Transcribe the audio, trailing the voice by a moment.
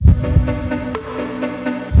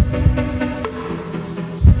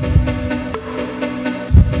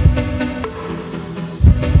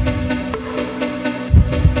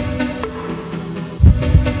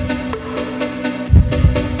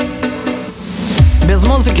Без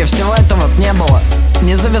музыки всего этого б не было.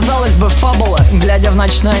 Не завязалась бы фабула. Глядя в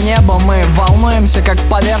ночное небо, мы волнуемся, как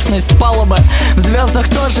поверхность палубы. В звездах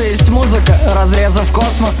тоже есть музыка. Разрезав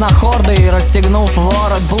космос на хорды и расстегнув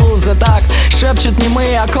ворот блузы, так шепчут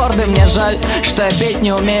немые аккорды. Мне жаль, что я петь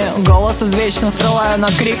не умею. Голос извечно срываю на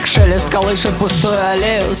крик. Шелест колышет пустую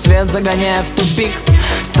аллею, свет загоняя в тупик.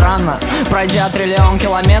 Странно, пройдя триллион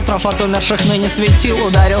километров от умерших ныне светил,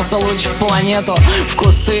 ударился луч в планету, в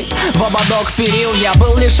кусты, в ободок перил. Я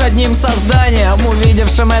был лишь одним созданием,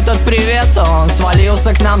 увидевшим этот привет. Он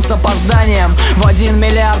свалился к нам с опозданием в 1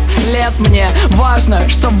 миллиард лет. Мне важно,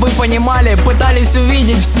 чтоб вы понимали, пытались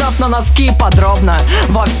увидеть, встав на носки подробно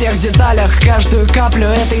во всех деталях, каждую каплю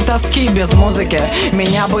этой тоски. Без музыки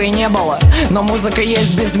меня бы и не было, но музыка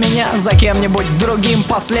есть без меня. За кем-нибудь другим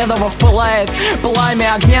последовав пылает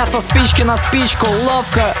пламя огня со спички на спичку,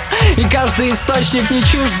 ловко. И каждый источник не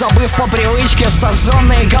чушь, забыв по привычке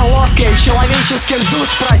сожженные головки человеческих душ.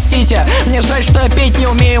 Простите, мне жаль, что я петь не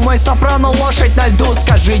умею. Мой сопрано лошадь на льду.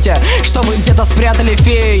 Скажите, что вы где-то спрятали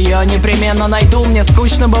фею, ее непременно найду. Мне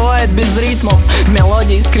скучно бывает без ритмов,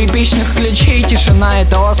 мелодий, скрипичных ключей. Тишина —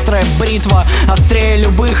 это острая бритва, острее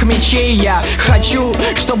любых мечей. Я хочу,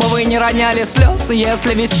 чтобы вы не роняли слез,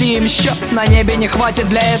 если вести им счет. На небе не хватит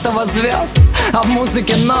для этого звезд, а в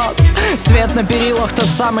музыке нот. Свет на перилах тот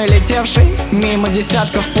самый, летевший мимо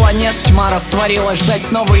десятков планет. Тьма растворилась,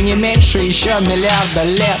 ждать новый не меньше еще миллиарда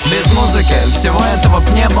лет. Без музыки всего этого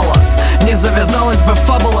б не было. Не завязалась бы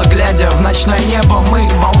фабула. Глядя в ночное небо, мы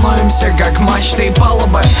волнуемся, как мачты и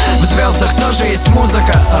палубы. В звездах тоже есть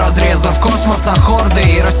музыка. Разрезав космос на хорды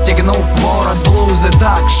и расстегнув ворот блузы,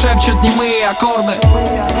 так шепчут немые аккорды.